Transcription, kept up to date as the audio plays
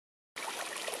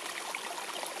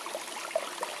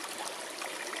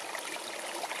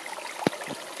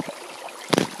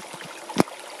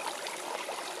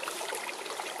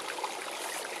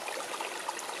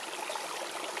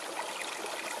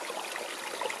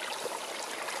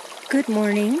Good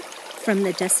morning from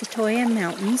the Desatoya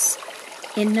Mountains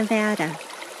in Nevada.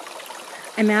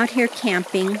 I'm out here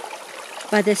camping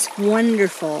by this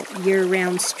wonderful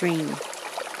year-round stream.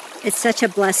 It's such a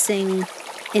blessing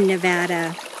in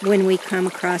Nevada when we come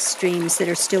across streams that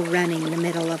are still running in the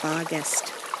middle of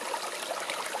August.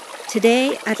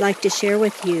 Today, I'd like to share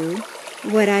with you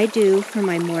what I do for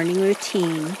my morning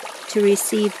routine to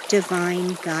receive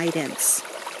divine guidance.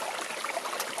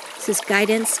 This is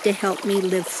guidance to help me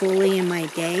live fully in my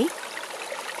day,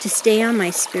 to stay on my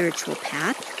spiritual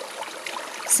path,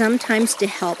 sometimes to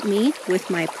help me with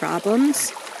my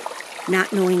problems,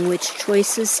 not knowing which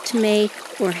choices to make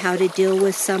or how to deal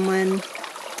with someone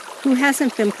who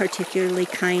hasn't been particularly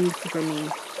kind for me.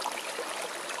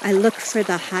 I look for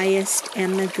the highest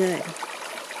and the good.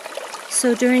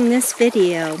 So during this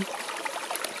video,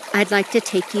 I'd like to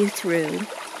take you through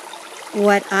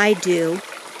what I do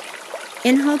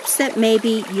in hopes that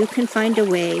maybe you can find a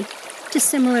way to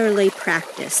similarly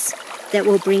practice that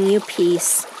will bring you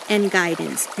peace and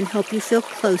guidance and help you feel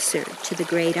closer to the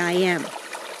great I Am.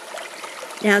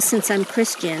 Now, since I'm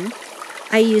Christian,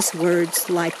 I use words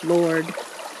like Lord,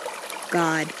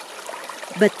 God,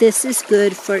 but this is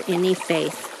good for any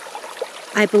faith.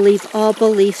 I believe all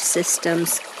belief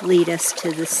systems lead us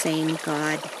to the same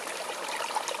God.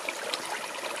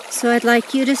 So I'd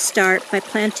like you to start by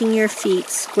planting your feet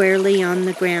squarely on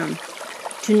the ground.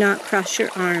 Do not cross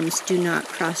your arms. Do not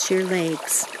cross your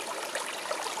legs.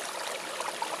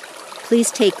 Please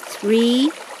take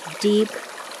 3 deep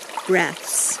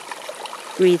breaths.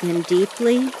 Breathe in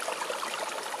deeply.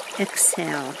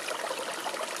 Exhale.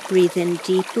 Breathe in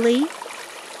deeply.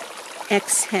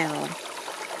 Exhale.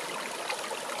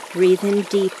 Breathe in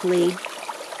deeply.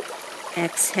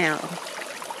 Exhale.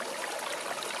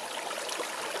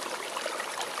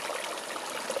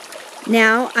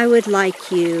 Now I would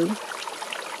like you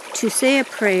to say a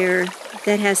prayer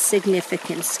that has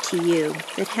significance to you,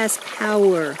 that has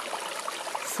power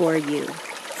for you.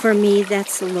 For me,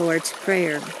 that's the Lord's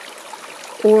Prayer.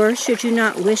 Or should you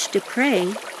not wish to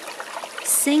pray,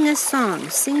 sing a song.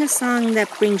 Sing a song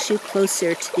that brings you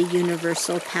closer to the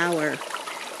universal power.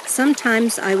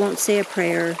 Sometimes I won't say a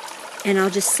prayer and I'll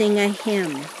just sing a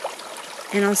hymn.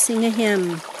 And I'll sing a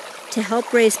hymn to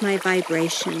help raise my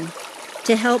vibration,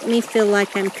 to help me feel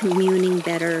like I'm communing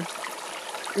better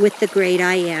with the great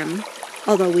I Am,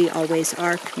 although we always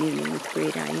are communing with the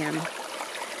great I Am.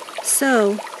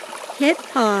 So, hit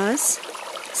pause,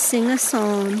 sing a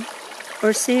psalm,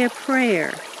 or say a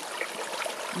prayer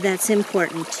that's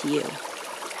important to you.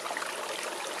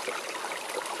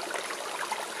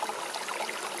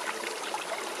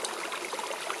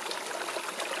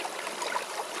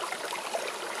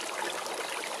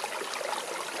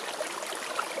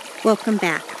 Welcome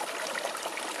back.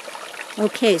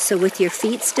 Okay, so with your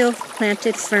feet still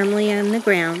planted firmly on the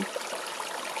ground,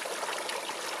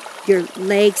 your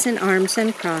legs and arms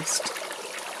uncrossed,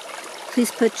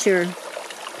 please put your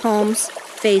palms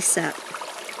face up.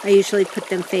 I usually put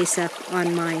them face up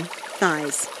on my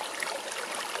thighs.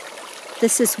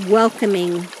 This is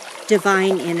welcoming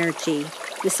divine energy.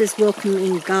 This is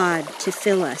welcoming God to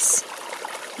fill us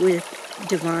with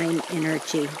divine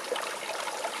energy.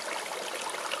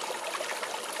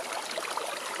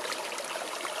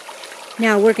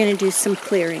 Now we're going to do some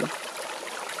clearing.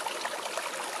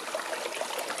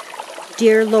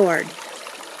 Dear Lord,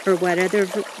 or what other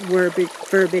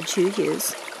verbiage you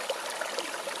use,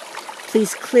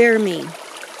 please clear me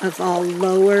of all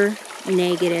lower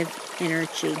negative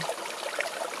energy.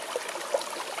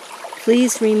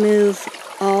 Please remove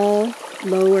all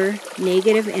lower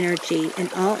negative energy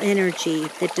and all energy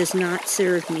that does not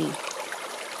serve me.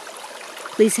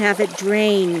 Please have it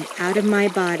drain out of my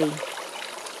body.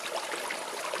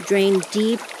 Drain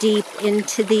deep, deep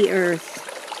into the earth.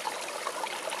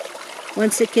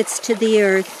 Once it gets to the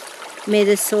earth, may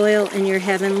the soil and your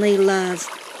heavenly love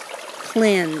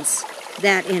cleanse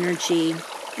that energy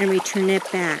and return it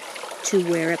back to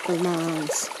where it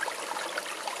belongs.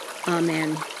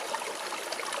 Amen.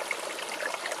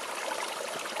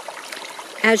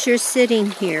 As you're sitting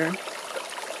here,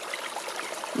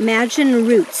 imagine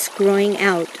roots growing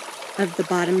out of the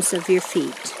bottoms of your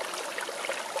feet.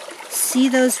 See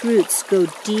those roots go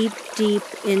deep, deep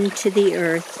into the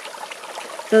earth.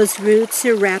 Those roots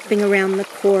are wrapping around the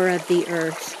core of the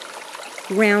earth,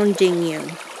 grounding you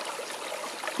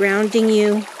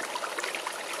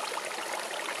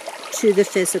to the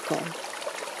physical,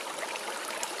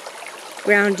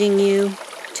 grounding you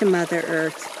to Mother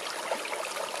Earth.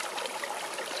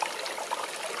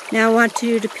 Now I want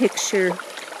you to picture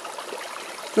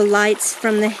the lights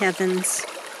from the heavens,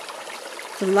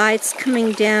 the lights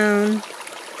coming down,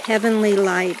 heavenly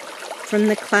light, from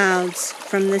the clouds,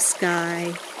 from the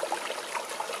sky,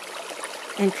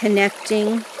 and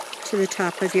connecting to the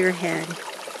top of your head.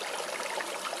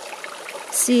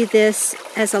 See this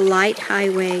as a light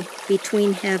highway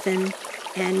between heaven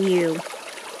and you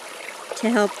to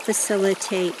help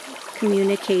facilitate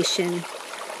communication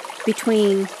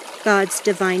between God's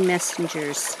divine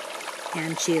messengers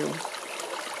and you.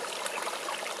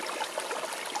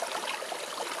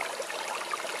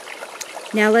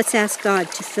 Now let's ask God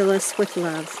to fill us with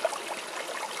love.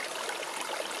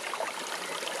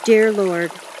 Dear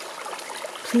Lord,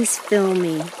 please fill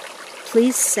me.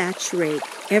 Please saturate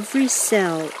every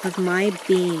cell of my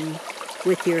being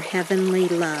with your heavenly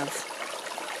love.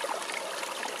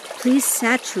 Please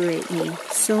saturate me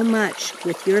so much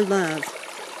with your love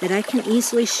that I can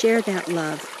easily share that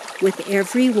love with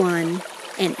everyone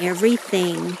and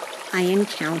everything I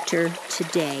encounter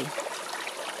today.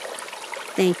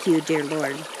 Thank you, dear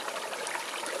Lord.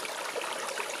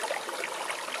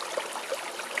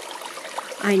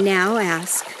 I now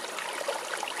ask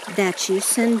that you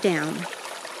send down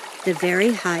the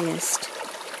very highest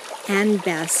and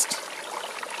best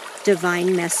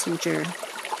divine messenger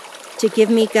to give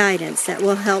me guidance that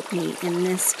will help me in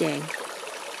this day.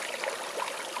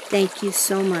 Thank you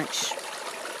so much.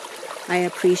 I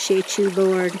appreciate you,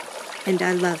 Lord, and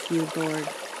I love you, Lord.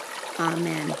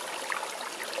 Amen.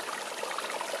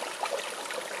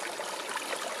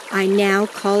 I now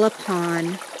call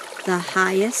upon the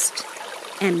highest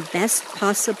and best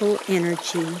possible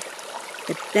energy,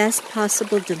 the best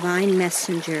possible divine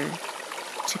messenger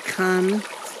to come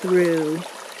through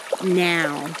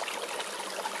now.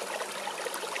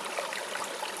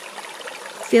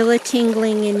 Feel a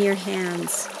tingling in your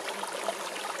hands.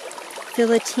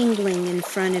 Feel a tingling in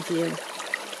front of you.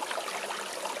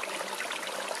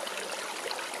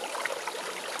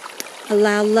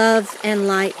 Allow love and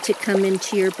light to come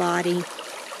into your body.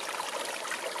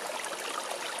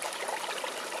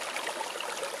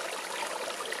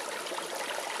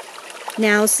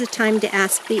 Now's the time to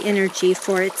ask the energy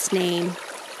for its name.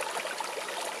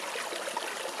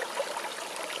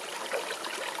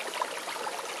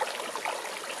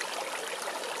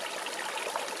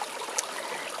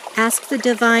 Ask the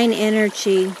divine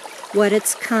energy what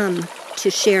it's come to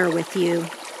share with you.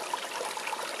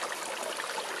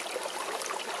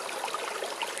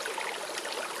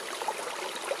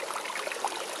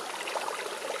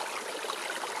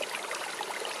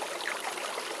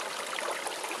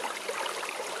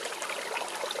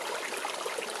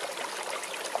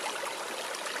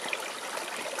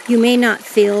 You may not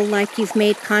feel like you've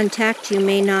made contact. You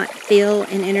may not feel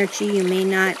an energy. You may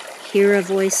not hear a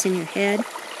voice in your head.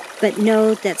 But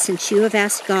know that since you have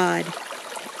asked God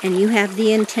and you have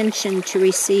the intention to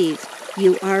receive,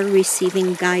 you are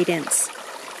receiving guidance.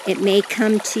 It may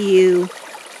come to you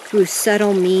through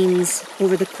subtle means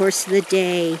over the course of the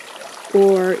day,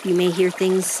 or you may hear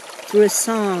things through a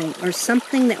song or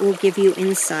something that will give you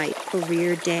insight over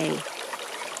your day.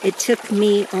 It took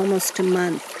me almost a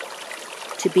month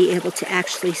to be able to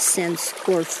actually sense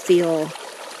or feel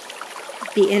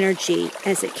the energy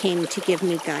as it came to give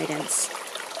me guidance.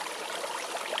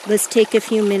 Let's take a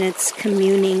few minutes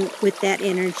communing with that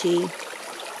energy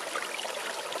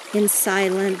in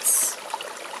silence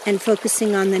and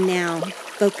focusing on the now,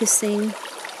 focusing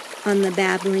on the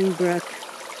babbling brook,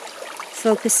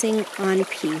 focusing on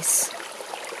peace.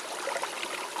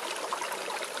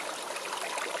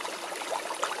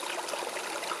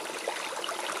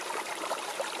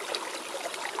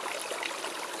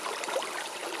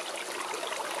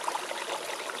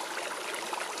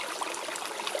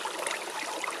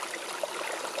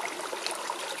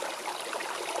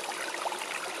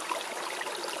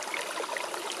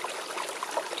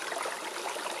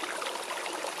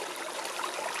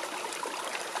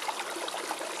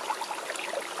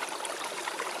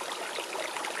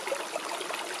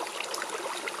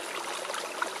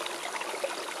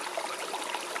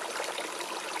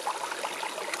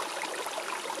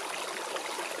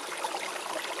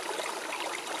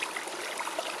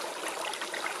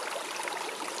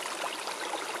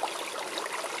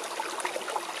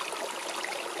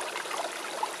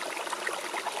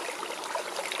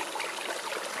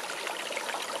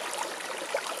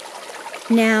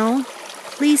 Now,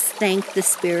 please thank the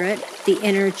Spirit, the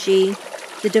energy,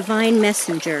 the divine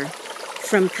messenger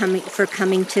for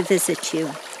coming to visit you.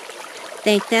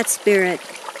 Thank that Spirit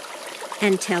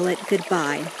and tell it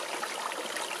goodbye.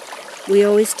 We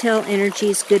always tell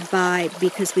energies goodbye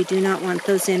because we do not want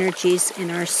those energies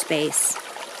in our space.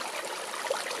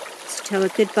 So tell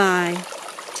it goodbye.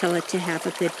 Tell it to have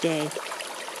a good day.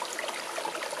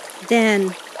 Then,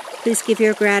 please give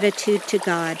your gratitude to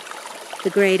God the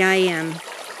great I am,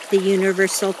 the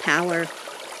universal power.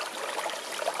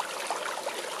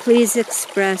 Please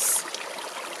express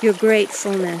your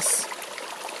gratefulness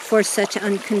for such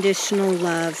unconditional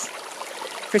love,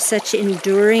 for such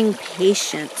enduring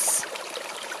patience,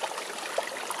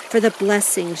 for the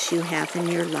blessings you have in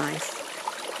your life.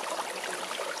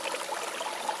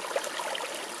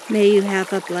 May you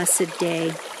have a blessed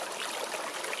day.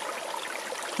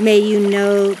 May you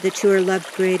know that you are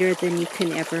loved greater than you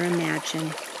can ever imagine.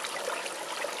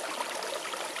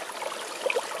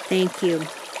 Thank you.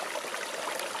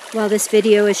 While this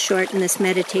video is short and this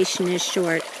meditation is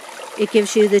short, it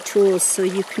gives you the tools so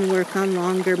you can work on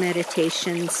longer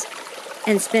meditations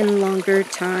and spend longer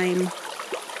time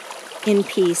in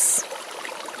peace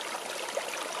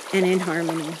and in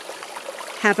harmony.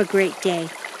 Have a great day.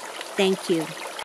 Thank you.